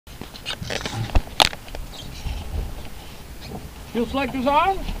Fuel selector's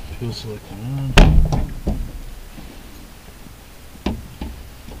on? Fuel selector on.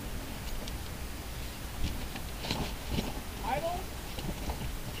 Idle?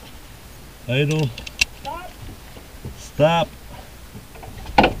 Idle. Stop? Stop.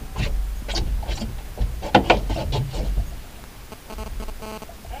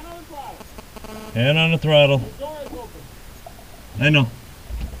 And on the throttle. Hand on the throttle. The door is open. I know.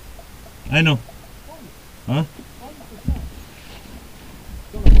 I know. Huh? 100%.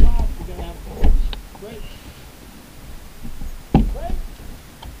 Gonna stop, we're gonna have brake. Brake.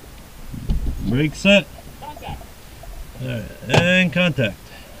 Brake set. Contact. Alright. And contact.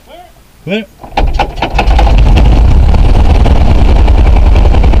 Clear. Clear.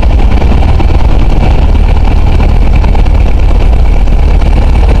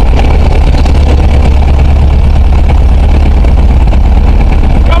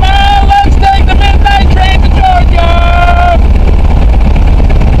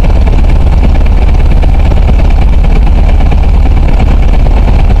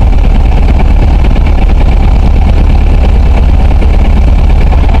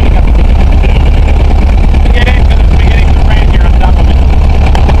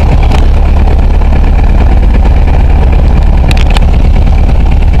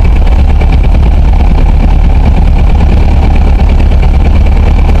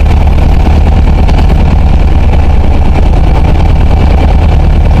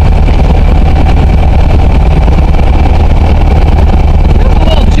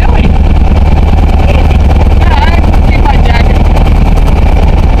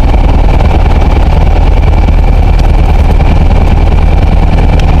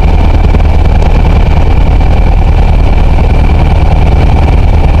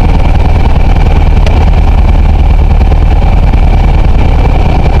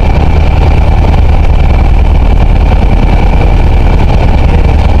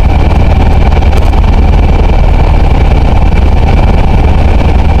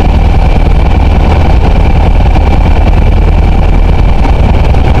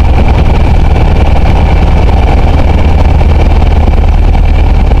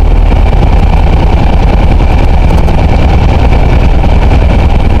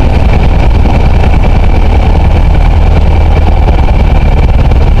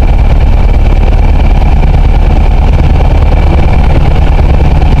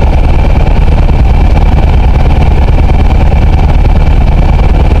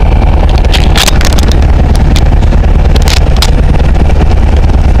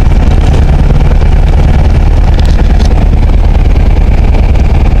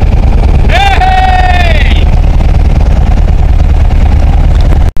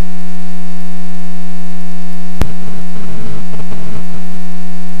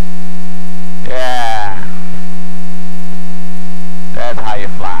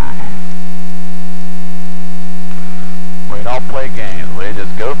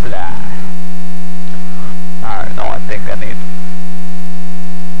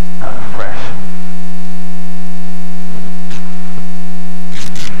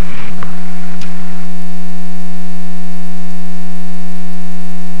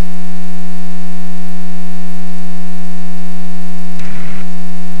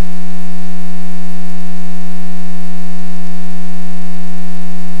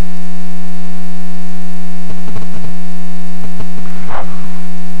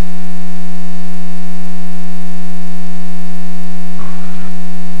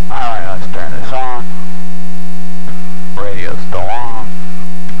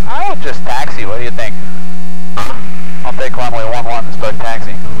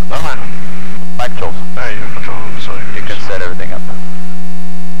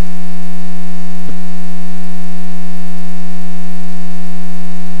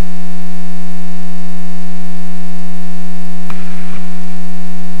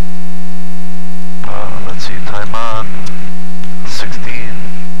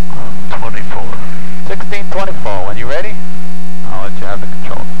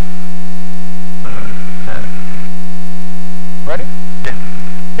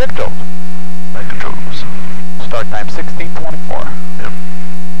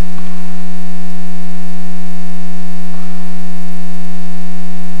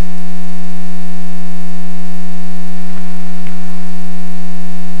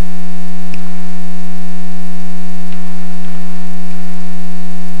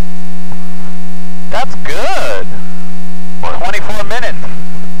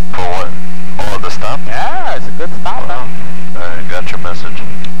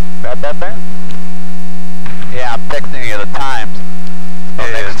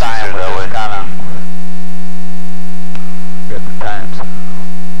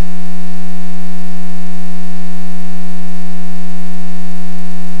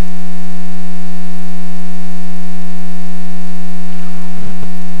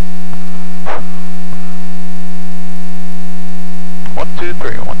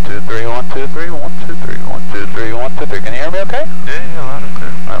 3, 1, 2, 3, 1, 2, 3, 1, 2, 3, 1, 2, 3. Can you hear me okay? Yeah, loud and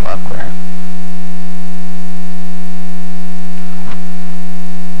clear. Alright, loud and clear.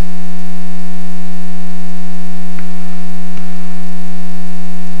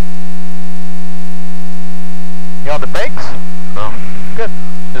 You on the brakes? No. Good.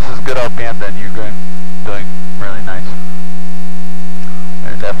 This is good RPM then. You're doing really nice.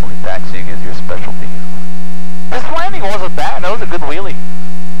 And definitely taxiing is your specialty. This landing wasn't bad. That was a good wheelie.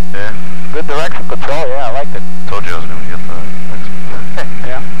 Yeah. Good direction control. Yeah, I liked it. Told you I was going to get the next.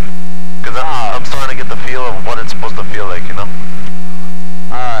 Yeah. Because I'm starting to get the feel of what it's supposed to feel like, you know?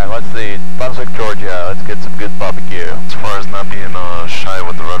 Alright, let's see. Brunswick, Georgia. Let's get some good barbecue. As far as not being shy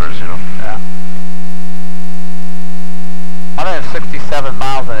with the rudders, you know? Yeah. 167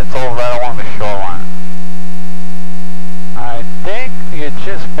 miles and it's all right along the shoreline. I think you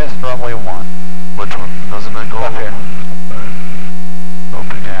just missed runway 1. Which one? Doesn't that go Up here.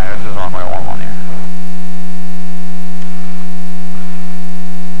 Open. Yeah, this is runway 1 here.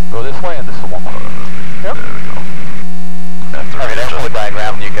 Go this way and this is 1 more. Yep. There we go. I mean, airport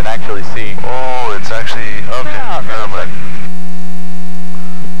diagram, you can actually see. Oh, it's actually, okay. Yeah, okay. Never mind.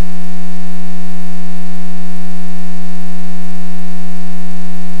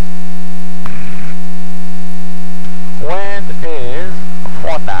 Wind is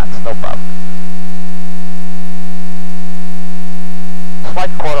 4 knots, no problem.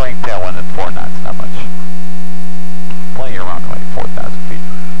 Slight quartering tailwind at 4 knots, not much. Plenty of runway, 4,000 feet.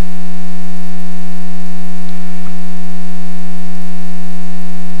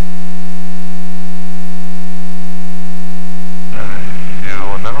 You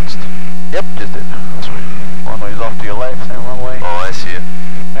announced? Yep, just did. Sweet. Runway's off to your left, same runway. Oh, I see it.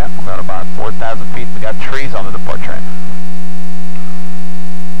 Yeah, we've got about 4,000 feet. We got trees on the departure end.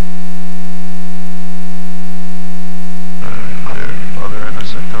 Clear. Other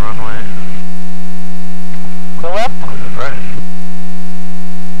intersect the runway. To the left. Right.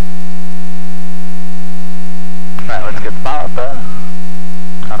 Alright, let's get the bow up there.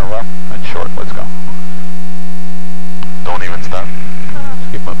 Kind of rough and short. Let's go. Don't even stop.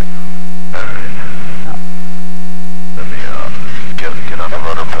 Let's keep moving. Alright. Yeah. Let me get on the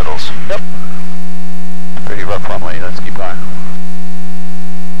rudder pedals. Yep. Pretty rough runway. Let's keep going.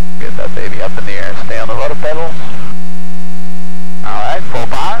 Get that baby up in the air. Stay on the rudder pedals. Alright, full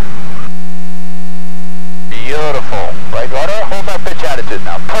power. Beautiful. Right rudder. Hold that pitch attitude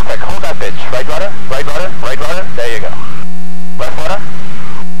now. Perfect. Hold that pitch. Right rudder. Right rudder. Right rudder. There you go. Left rudder.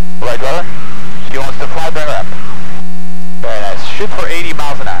 Right rudder. She wants to fly. Bring her up. Very nice. Shoot for 80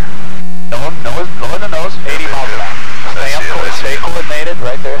 miles an hour. Nose, lower the nose. 80 miles an hour. Stay up. Stay coordinated.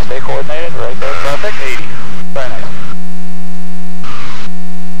 Right there. Stay coordinated. Right there. Perfect. 80. Very nice.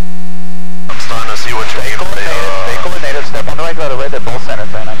 I'm starting to see what you mean by Stay coordinated. Step on the right rudder. Right there. Both center.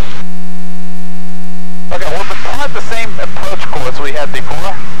 Very nice. Okay, we'll plot the same approach course we had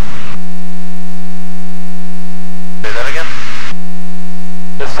before. Say that again?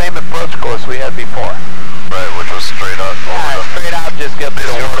 The same approach course we had before. Right, which was straight out. Yeah, straight out, just get to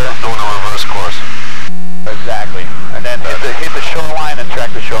the water. Doing a reverse course. Exactly. And then hit the shoreline and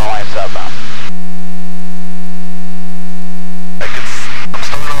track the shoreline southbound. I'm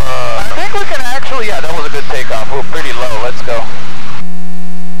starting to I think we can actually, yeah, that was a good takeoff. We're pretty low. Let's go.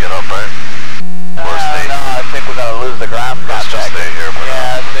 get up, right? Or stay. No, I think we're going to lose the ground Let's just contact. stay here for now.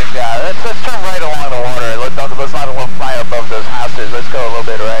 Yeah, I think, let's turn right along the water. Let's not fly above those houses. Let's go a little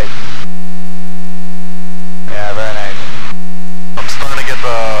bit right. Yeah, very nice. I'm starting to get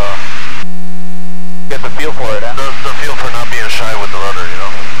Get the feel for it, huh? the feel for not being shy with the rudder, you know?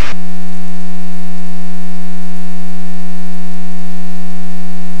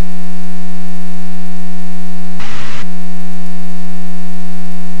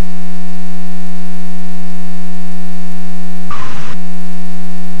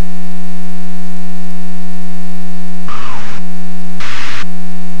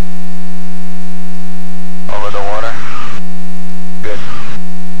 Over the water. Good.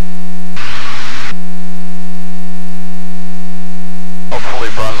 Hopefully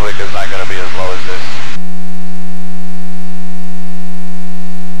Brunswick is not going to be as low as this.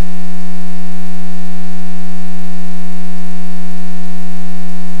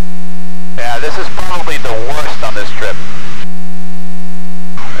 Yeah, this is probably the worst on this trip.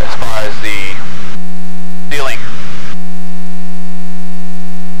 As far as the ceiling.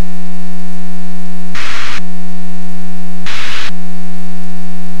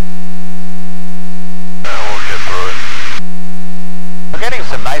 We'll get through it. We're getting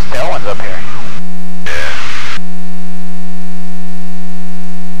some nice tailwinds up here. Yeah.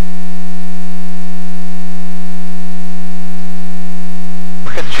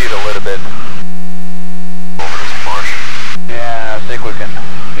 We could cheat a a bit. Over this marsh. Yeah, I think we can.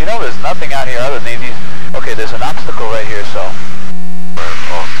 You know, there's nothing out here other than these. Okay, there's an obstacle right here, so. Right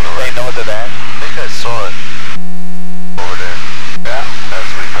off to the They right. north of that. I think I saw it over there Yeah. as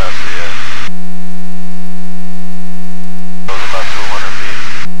we passed the end. It was about 200 feet.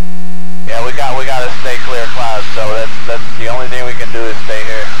 Yeah, we gotta stay clear of clouds, so that's the only thing we can do is stay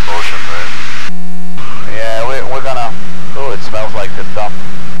here. Ocean, right? Yeah, we're gonna. Oh, it smells like the dump.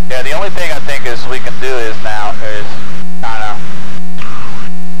 Yeah, the only thing I think is we can do is now is kind of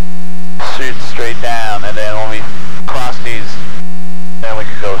shoot straight down, and then when we cross these, then we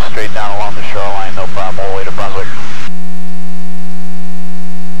can go straight down along the shoreline, no problem, all the way to Brunswick.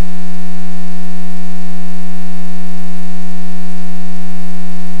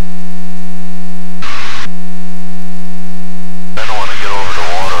 I don't want to get over the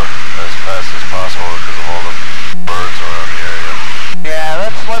water as fast as possible because of all the birds around the area.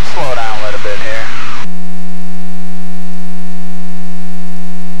 Yeah, let's slow down a little bit here.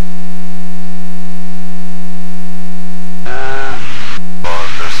 Oh,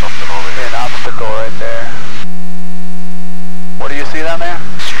 there's something over An here. obstacle right there. What do you see down there?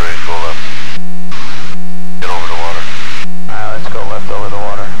 Straight, go left. Get over the water. Alright, let's go left over the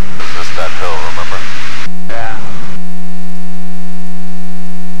water. Is this that hill, remember? Yeah.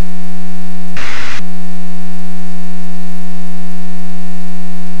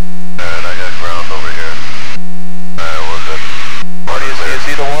 Alright, I got ground over here. Alright, we're good. What do you see? You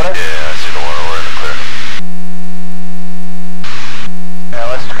see the water? Yeah, I see the water. We're in the clear. Yeah,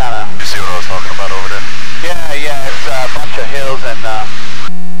 let's kind of. You see what I was talking about over there? Yeah, it's a bunch of hills and,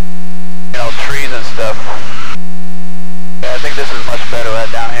 you know, trees and stuff. Yeah, I think this is much better right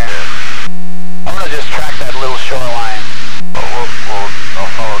down here. Yeah. I'm gonna just track that little shoreline. Oh,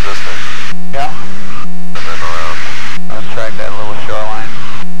 I'll follow this thing. Yeah? And then around. Let's track that little shoreline.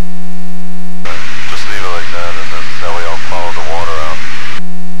 Just leave it like that, and then that way I'll follow the water out.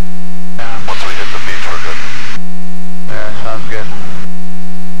 Yeah. Once we hit the beach, we're good. Yeah, sounds good.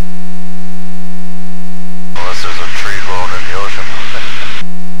 Unless there's a tree growing in the ocean.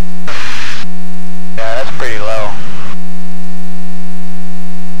 Yeah, that's pretty low.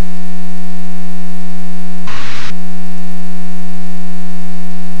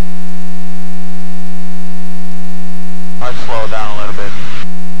 Let's slow down a little bit.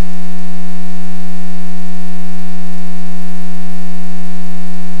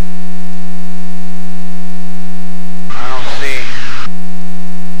 I don't see,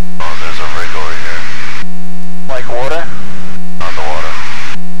 Oh, there's a rig over here like, water. on the water.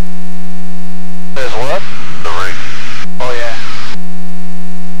 There's what? The rig. Oh, yeah.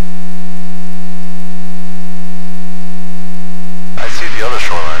 I see the other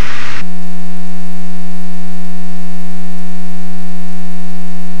shoreline.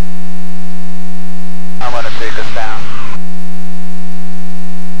 I'm gonna take us down.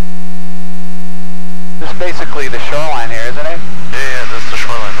 This is basically the shoreline here, isn't it? Yeah, that's the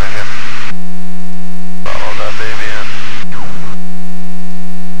shoreline right here. Follow that baby in.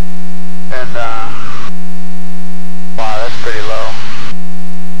 And, wow, that's pretty low.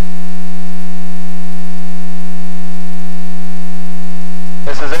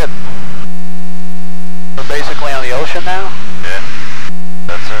 This is it. We're basically on the ocean now? Yeah,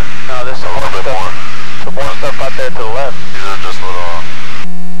 that's it. No, there's A some more little bit stuff. more. Some more stuff out there to the left. These are just little...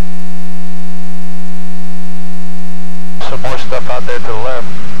 Some more stuff out there to the left.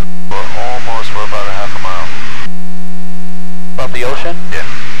 we're about a half a mile. Above the ocean? Yeah.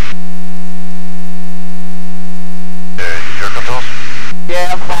 Your controls? Yeah,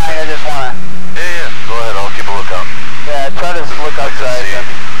 I'm fine. I just wanna. Yeah. Go ahead. I'll keep a lookout. Yeah, try to look outside.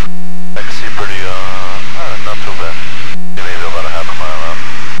 I can see pretty, not too bad. Maybe about a half a mile out.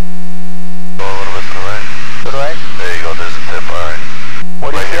 Go a little bit to the right. To the right? There you go. There's a tip. All right.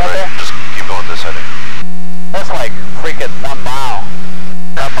 What do you Right see here, out right? there? Just keep going this heading. That's like freaking 1 mile.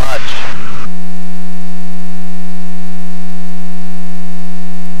 Not much.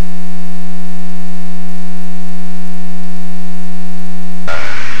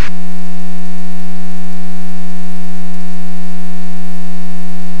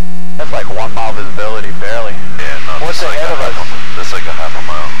 That's like 1 mile visibility, barely. Yeah, no. What's this is ahead of us? This is like a half a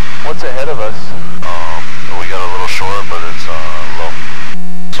mile. What's ahead of us? We got a little shore, but it's low.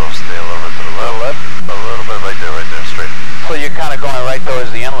 So stay a little bit to the left. A little bit right there, straight. So you're kind of going right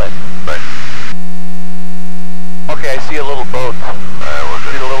towards the inlet. Right. Okay, I see a little boat. Alright, we're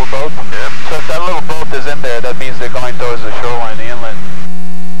See good. the little boat? Yep. So if that little boat is in there, that means they're going towards the shoreline, the inlet.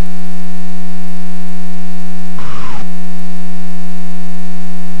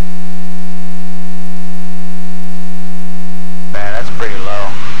 Man, that's pretty low.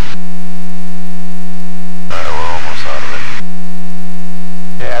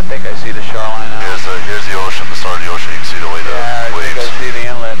 There's the ocean, the start of the ocean. You can see the way the waves. I see the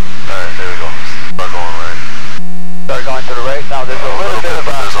inlet. Alright, there we go. Start going right. Start going to the right. Now there's a little bit of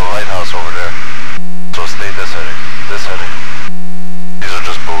but there's a lighthouse over there. So stay this heading. This heading. These are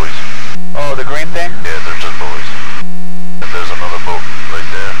just buoys. Oh, the green thing? Yeah, they're just buoys. And there's another boat right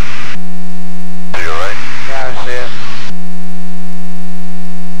there. To your right. Yeah, I see it.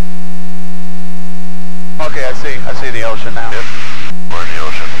 Okay, I see the ocean now. Yep. We're in the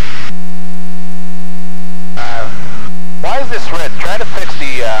ocean. Why is this red? Try to fix the,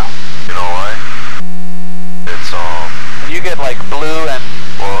 You know why? It's, you get like blue and...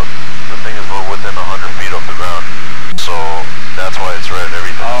 well, the thing is we're within 100 feet off the ground. So, that's why it's red.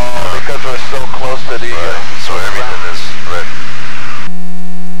 Everything oh, because we're so close to the... right. So everything is red.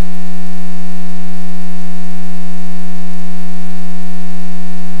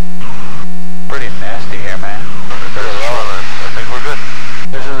 Pretty nasty here, man. There's the shoreline. I think we're good.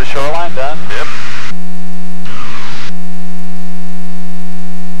 This is the shoreline done? Yep.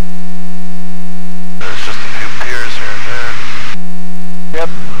 There's just a few piers here and there. Yep.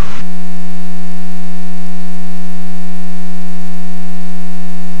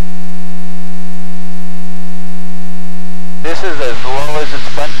 This is as low as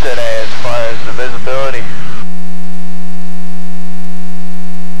it's been today as far as the visibility.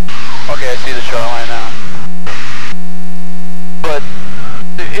 Okay, I see the shoreline now. But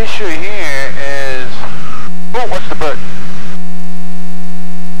the issue here is... oh, what's the bird?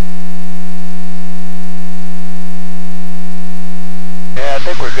 Yeah, I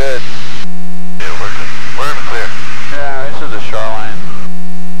think we're good. Yeah, we're good. We're in the clear. Yeah, this is the shoreline.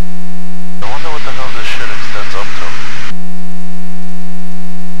 I wonder what the hell this shit extends up to.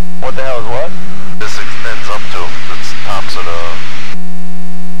 What the hell is what? This extends up to the tops of the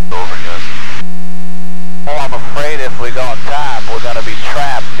overgas. Well, I'm afraid if we go on top, we're going to be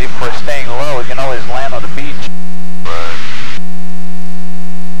trapped. If we're staying low, we can always land on the beach. Right.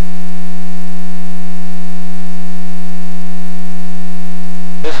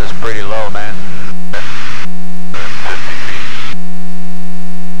 This is pretty low, man. 50 feet.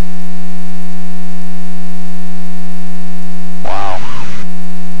 Wow.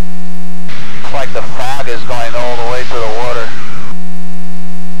 It's like the fog is going all the way to the water.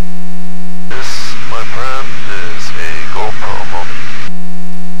 This, my friend, is a GoPro moment.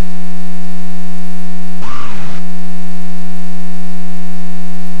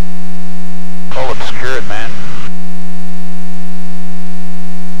 All obscured, man.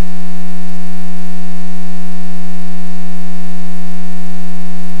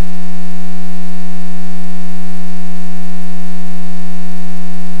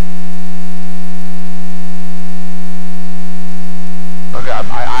 Look,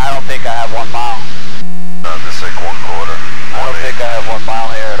 I don't think I have 1 mile. No, this is like 1/4. I don't think I have 1 mile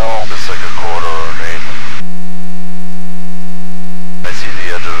here at all. This is like 1/4 or an eighth. I see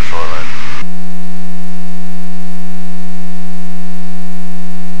the edge of the shoreline.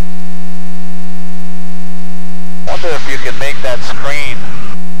 Wonder if you can make that screen.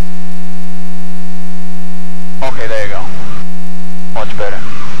 Okay, there you go. Much better.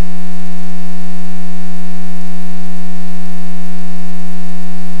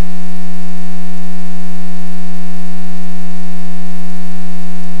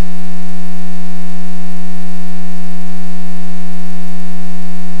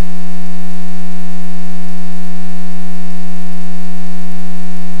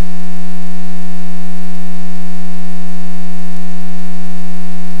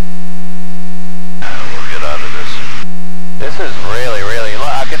 This is really, really low.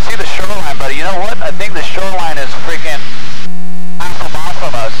 I can see the shoreline, but you know what? I think the shoreline is freaking half a mile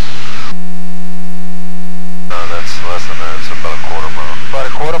from us. No, that's less than that. It's about 1/4 mile. About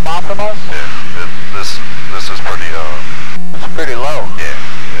a 1/4 mile from us? Yeah, this is pretty, It's pretty low. yeah,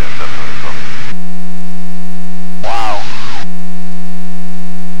 definitely low. Wow.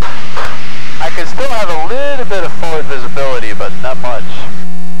 I can still have a little bit of forward visibility, but not much.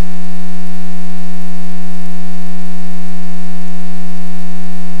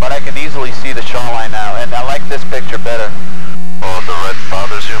 But I can easily see the shoreline now, and I like this picture better. Oh, the red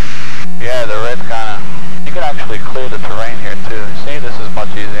bothers you? Yeah, the red kind of... You can actually clear the terrain here too. See, this is much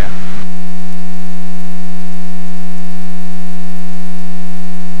easier.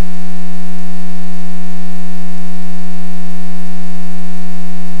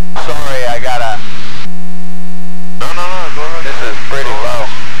 Sorry, I gotta... No, go ahead. This is pretty low.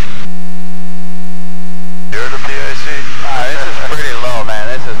 You're the PIC. This is pretty low, man.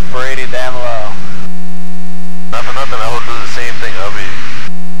 This is pretty damn low. Not for nothing, I would do the same thing. I'll be...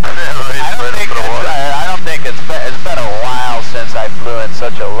 I don't think it's been a while since I flew in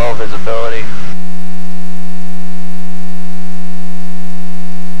such a low visibility.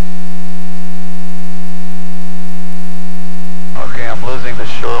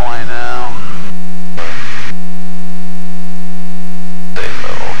 shoreline now. Stay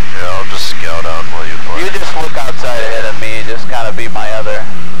level. Yeah, I'll just scout out while you fly. You just look outside ahead of me, just kind of be my other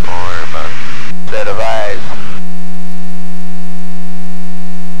Don't worry about it. set of eyes.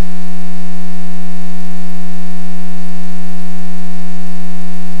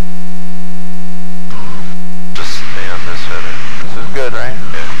 Just stay on this header. This is good, right?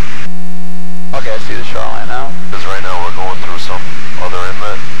 Yeah. Okay, I see the shoreline now. Because right now we're going through some other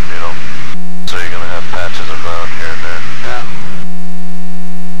inlet, you know. So you're going to have patches of ground here and there. Yeah.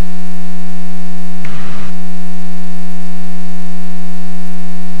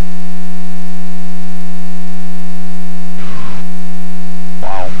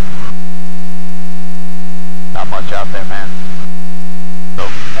 Wow. Not much out there, man.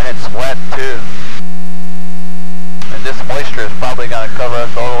 Nope. And it's wet too. And this moisture is probably gonna cover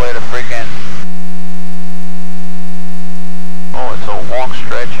us all the way to freaking... Oh, it's a long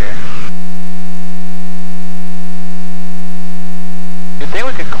stretch here. You think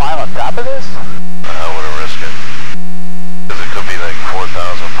we could climb on top of this? I wouldn't risk it. Because it could be like 4,000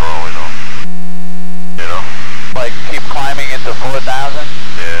 for all we know. You know? Like keep climbing into 4,000?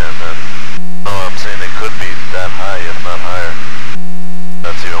 Yeah, and then... No, I'm saying it could be that high, if not higher.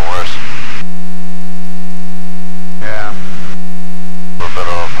 That's even worse. Yeah. We're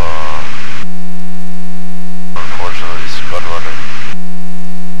better off, unfortunately, scud running.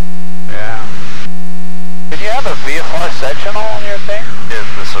 Yeah. Can you have a VFR sectional on your thing? Yeah,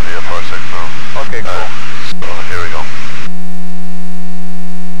 this will be a parsec now. Okay, cool. So here we go.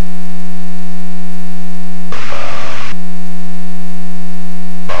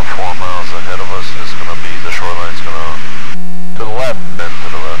 About 4 miles ahead of us is going to be, the shoreline's going to To the left. bend to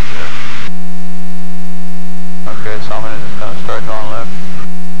the left, yeah. Okay, so I'm just gonna start going left.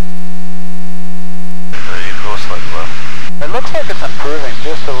 There you go, slightly left. It looks like it's improving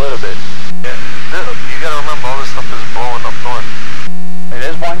just a little bit. Yeah, you got to remember all this stuff is blowing up north. It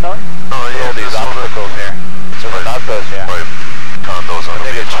is blowing north? Oh yeah, All these this over- obstacles here. It's They're right, not those, yeah. right condos on I the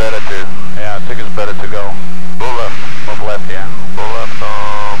think beach. it's better to, yeah, I think it's better to go Go left. move left, yeah. Go left,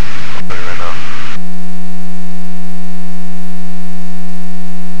 I'll tell you right now.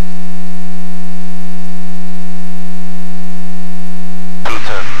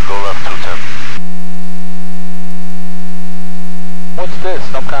 Go left 210. What's this?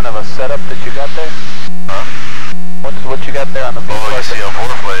 Some kind of a setup that you got there? Huh? What you got there on the Oh, you see on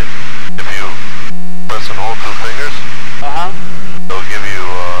foreplate, if you press and hold 2 fingers, Uh-huh. they'll give you,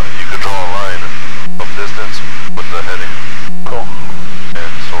 you could draw a line of distance with the heading. Cool.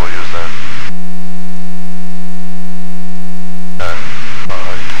 And so we'll use that.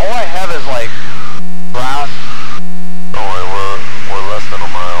 All I have is like ground. Don't worry, we're less than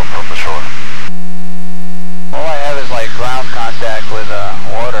a mile from the shore. All I have is like ground contact with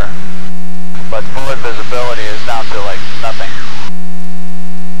water. But forward visibility is down to like nothing.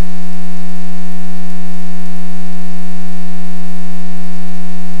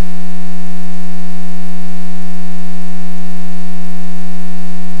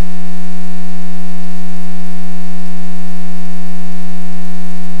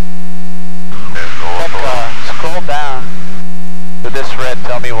 Scroll down to this red,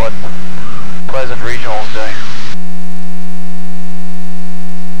 tell me what Pleasant Regional is doing.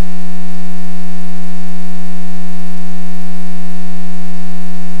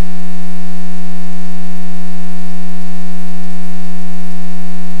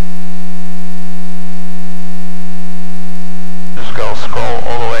 Just go scroll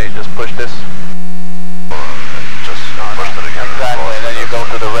all the way, just push this. Just pushed it again. Exactly, and then you go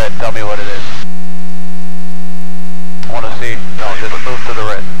to the red, tell me what it is. I want to see. No, just move to the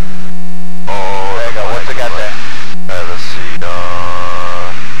red. Oh, There you go. What's it got there? Let's see.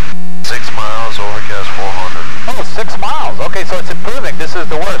 6 miles, overcast 400. Oh, 6 miles. Okay, so it's improving. This is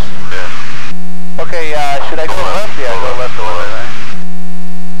the worst. Yeah. Okay, should I go left? Yeah, go left a little bit, right?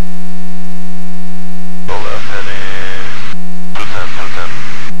 Go left, heading 210.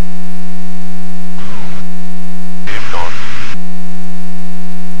 Keep going.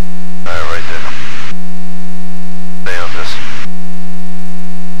 Alright, right there. Stay on this.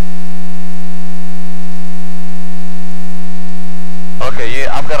 Okay, yeah,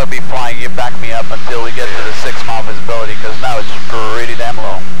 I'm gonna be flying. You back me up until we get to the 6 mile visibility, because now it's pretty damn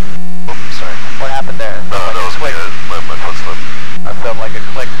low. Oops, sorry. What happened there? No, Felt like that a was me. click. My foot slipped. I felt like a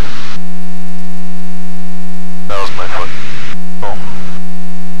click. That was my foot. Cool.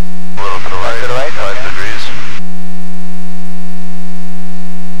 A little to the right. To the right? 5 Okay. degrees.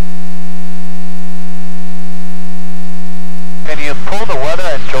 Can you pull the weather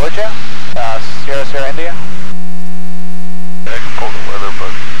in Georgia? Sierra India? Yeah, I can pull the weather, but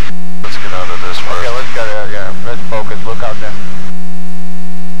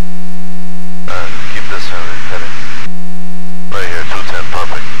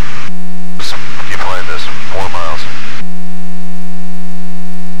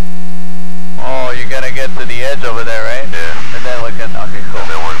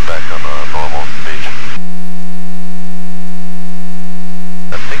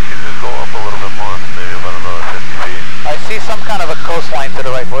more, maybe about another 50 feet. I see some kind of a coastline to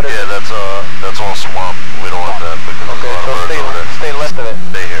the right. What is Yeah, it? that's all swamp. We don't want that because Okay, there's a so lot of birds over there. stay left of it.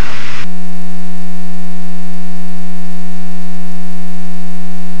 Stay here.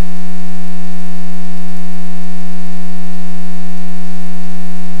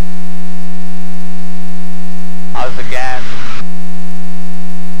 How's the gas?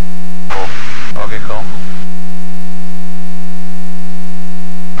 Cool. Okay, cool.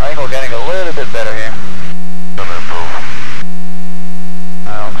 I think we're getting a little bit better here. Gonna improve.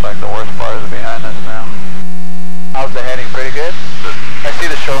 Looks like the worst part is behind us now. How's the heading? Pretty good? Good. I see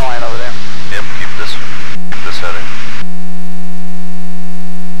the shoreline over there. Yep, keep this heading.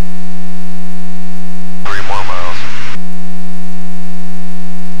 3 more miles.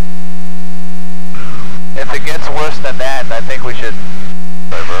 If it gets worse than that, I think we should...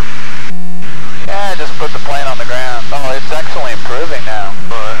 Divert. Yeah, just put the plane on the ground. No, it's actually improving now.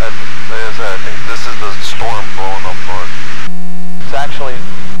 No, like I said, I think this is the storm blowing up north. It's actually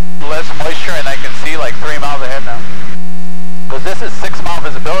less moisture and I can see like 3 miles ahead now. Because this is 6 mile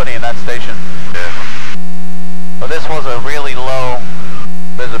visibility in that station. Yeah. So this was a really low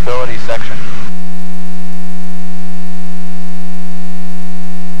visibility section.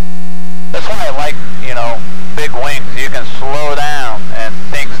 That's why I like, you know, big wings. You can slow down and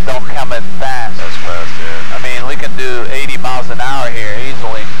things don't come as fast. That's fast, yeah. I mean, we can do 80 miles an hour here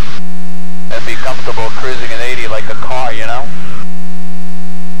easily and be comfortable cruising at 80 like a car, you know?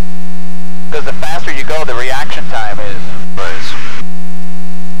 Because the faster you go, the reaction time is. Right.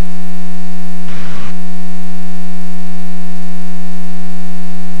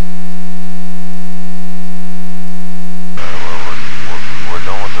 We're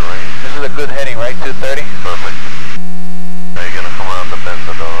done with the range. This is a good heading, right? 230? Perfect. Now you're gonna come around the bend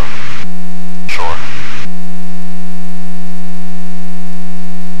of the shore.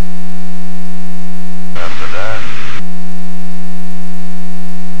 After that,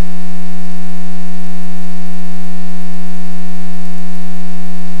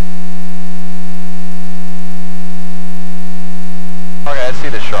 Okay, I see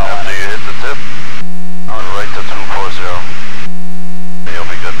the shoreline. after you hit the tip, on right to 240. Then you'll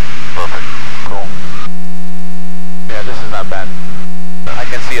be good. Perfect. Cool. Yeah, this is not bad. I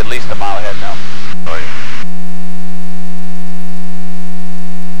can see at least a mile ahead now. Oh yeah.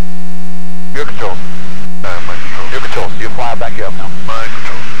 Your controls. My control. Your controls. You fly, I'll back you up now. My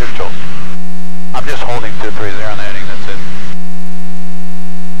control. Your controls. I'm just holding 230 on the heading, that's it.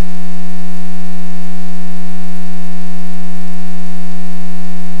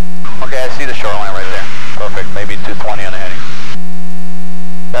 Okay, I see the shoreline right there. Perfect, maybe 220 on the heading.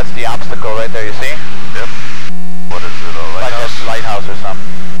 That's the obstacle right there, you see? Yep. What is it? A Like lighthouse? a lighthouse or something.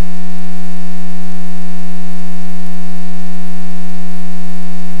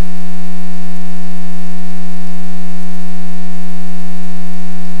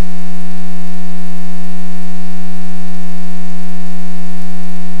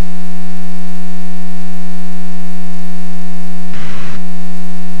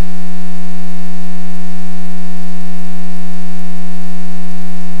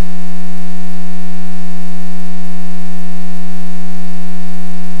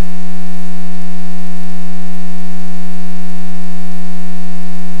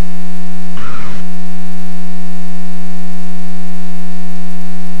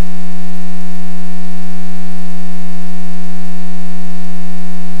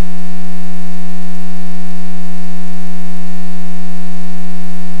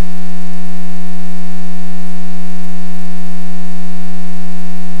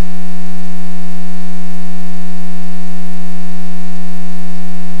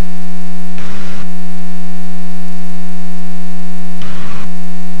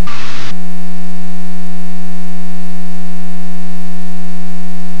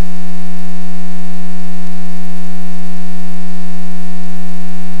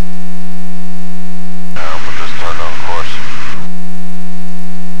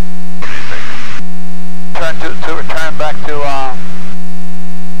 Return back to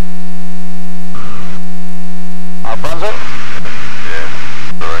Brunswick? Yeah,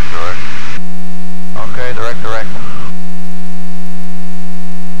 direct. Okay, direct.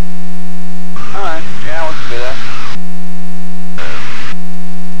 Alright, yeah, we can do that. And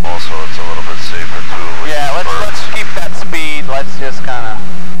also, it's a little bit safer too. With Yeah, let's keep that speed. Let's just kind of.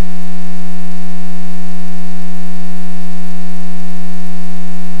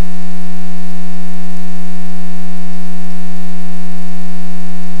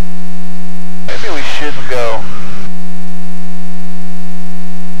 Maybe we should go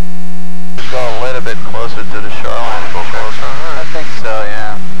a little bit closer to the shoreline. Go closer? I think so,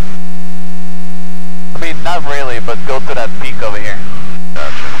 yeah. Not really, but go to that peak over here.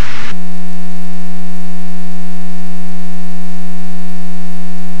 Gotcha.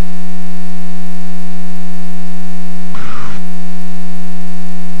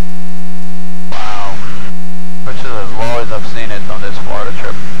 Wow. Which is as low as I've seen it on this Florida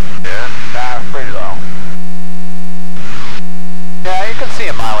trip. Yeah? Nah, pretty low. Yeah, you can see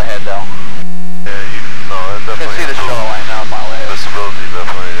a mile ahead though. Yeah, no, it You can definitely see the improved. shoreline now a mile ahead. Visibility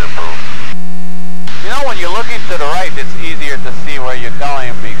definitely improved. You know, when you're looking to the right, it's easier to see where you're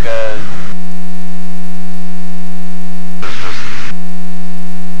going because There's just...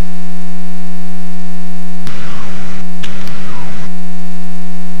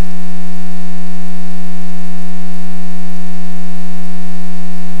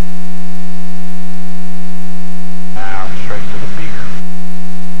 straight to the peak.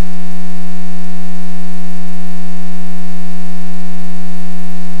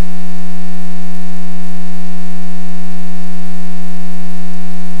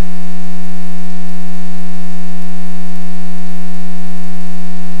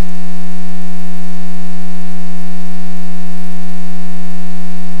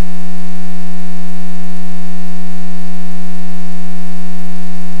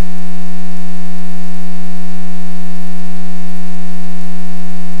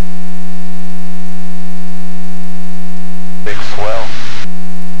 Big swell.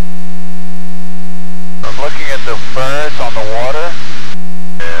 I'm looking at the birds on the water.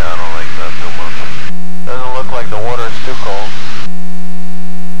 Yeah, I don't like that too much. Doesn't look like the water is too cold.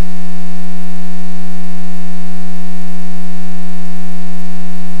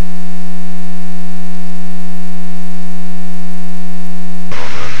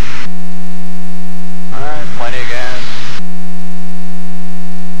 Alright, plenty of gas.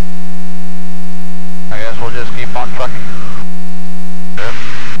 I guess we'll just keep on trucking. Yeah.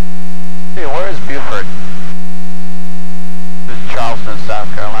 Hey, where is Beaufort? This is Charleston, South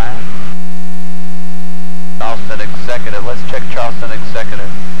Carolina. Charleston Executive. Let's check Charleston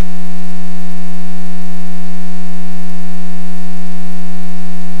Executive.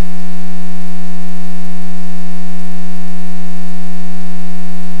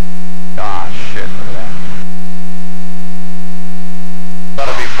 Ah, shit, look at that.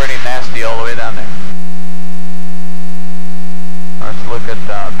 Gotta be pretty nasty all the way down there. Let's look at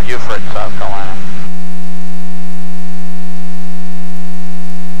Beaufort, South Carolina.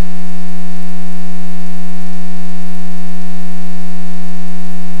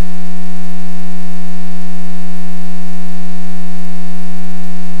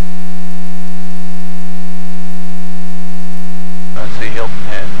 Let's see Hilton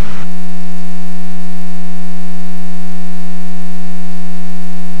Head.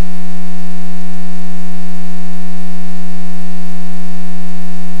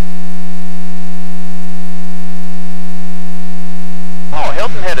 Oh,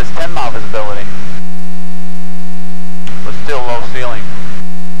 Hilton Head is 10 mile visibility, but still low ceiling.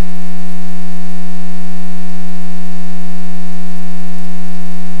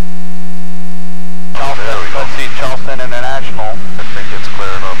 Charleston, there we go. let's see Charleston International. I think it's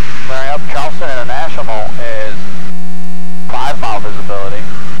clearing up. Clearing up. Charleston International is 5 mile visibility,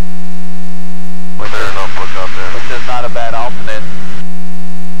 Clearing up, look out there. which is not a bad alternate.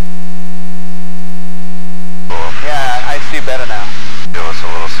 Cool. Yeah, I see better now. Give us a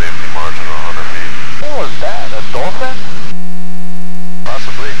little safety margin of 100 feet. What was that? A dolphin?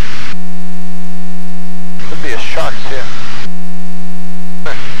 Possibly. Could be a shark too.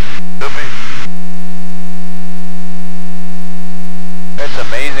 Could be. It's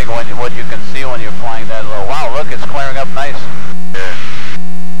amazing what you can see when you're flying that low. Wow, look, it's clearing up nice. Yeah.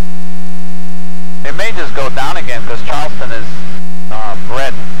 It may just go down again because Charleston is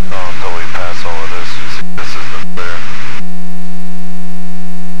red. No, until we pass all of this. You see, this is the clear.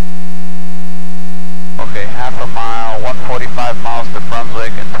 Okay, half a mile, 145 miles to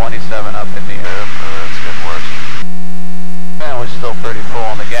Brunswick and 27 up in the air. Yeah, it's getting worse. And we're still pretty full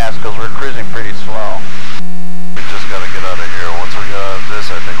on the gas because we're cruising pretty slow. We just gotta get out of here. Once we get out of this,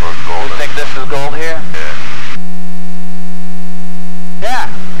 I think we're golden. You think this is gold here? Yeah.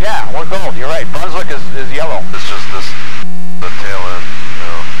 Yeah, we're gold. You're right. Brunswick is yellow. It's just this, the tail end, you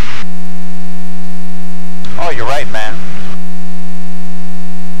know. Oh, you're right, man.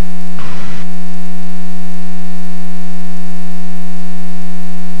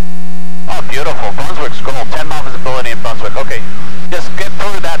 Oh, beautiful. Brunswick's gold. 10 mile visibility in Brunswick. Okay, just get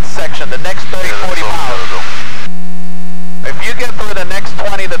through that section. The next 30, Yeah, 40 that's all we miles. gotta do. If you get through the next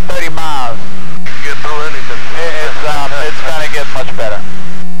 20 to 30 miles, You can get through anything. it's gonna get much better.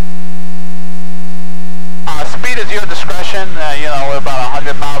 Speed is your discretion. You know, we're about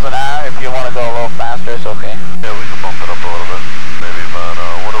 100 miles an hour. If you want to go a little faster, it's okay.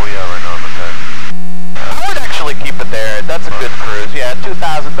 Yeah,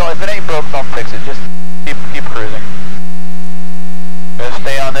 2,000. If it ain't broke, don't fix it. Just keep cruising. Just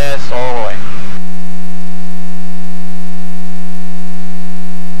stay on this all the way.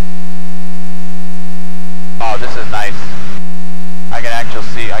 Oh, this is nice. I can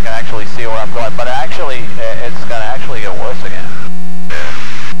actually see where I'm going, but actually, it's gonna actually get worse again. Yeah,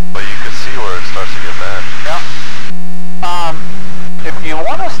 but you can see where it starts to get bad. Yeah. If you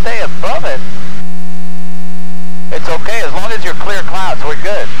want to stay above it, it's okay as long as you're clear clouds. We're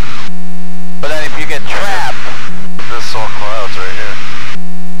good. But then if you get trapped, this is all clouds right here.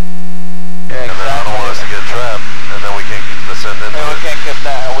 Yeah, exactly. And then I don't want us to get trapped, and then we can't descend into yeah, it. we can't get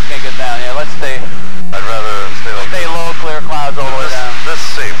down. We can't get down. Yeah, let's stay. I'd rather stay like Stay this. low, clear clouds all the way down. This is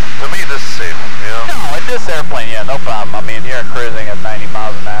safe. To me, this is safe. You know? No, in this airplane, yeah, no problem. I mean, you're cruising at 90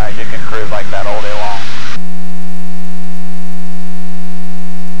 miles an hour. You can cruise like that all day long.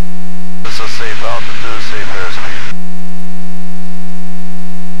 This is safe altitude, safe airspeed.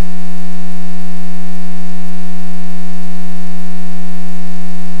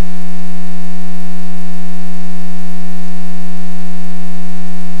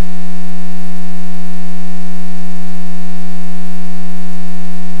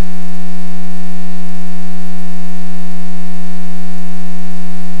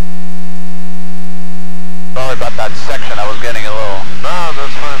 Sorry about that section. I was getting a little... No,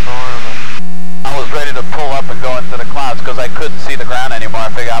 that's fine. Don't worry about it. I was ready to pull up and go into the clouds because I couldn't see the ground anymore.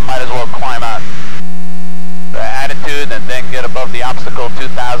 I figured I might as well climb out the attitude and then get above the obstacle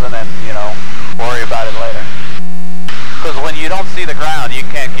 2,000 and, you know, worry about it later. Because when you don't see the ground, you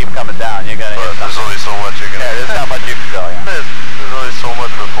can't keep coming down. You're going to hit There's only so much you can... Yeah, there's not much you can go, yeah. There's only so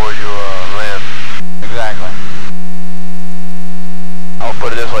much before you land. Exactly. I'll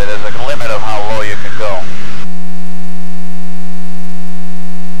put it this way. There's a limit of how low you can go.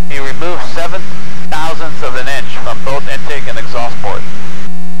 He removed 7/1000ths of an inch from both intake and exhaust port.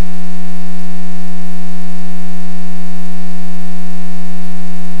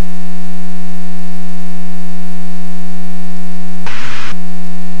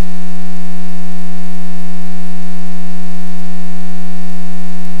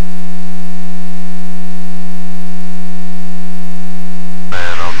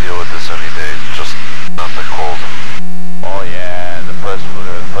 Man, I'll deal with this any day. Just not the cold. Oh yeah, the first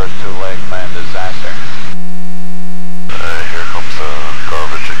two legs, man, disaster. Here comes the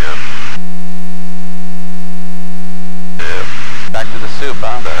garbage again. Yeah. Back to the soup,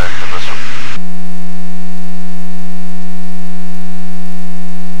 huh? Back in the soup.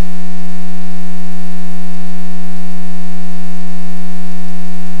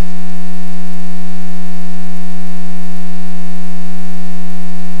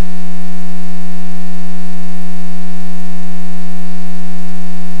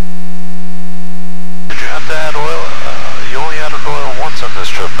 Did you have to add oil? You only added oil once on this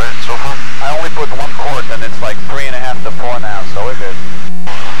trip, right? So far? I only put 1 quart and it's like 3.5 to 4 now, so we're good.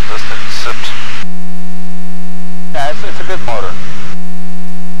 This thing sips. Yeah, it's a good motor.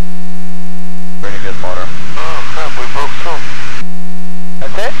 Pretty good motor. Oh crap, we broke through.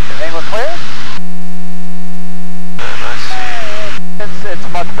 That's it? Everything was clear? And I see. It's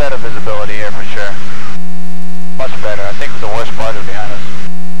much better visibility here for sure. Much better. I think the worst part is behind us.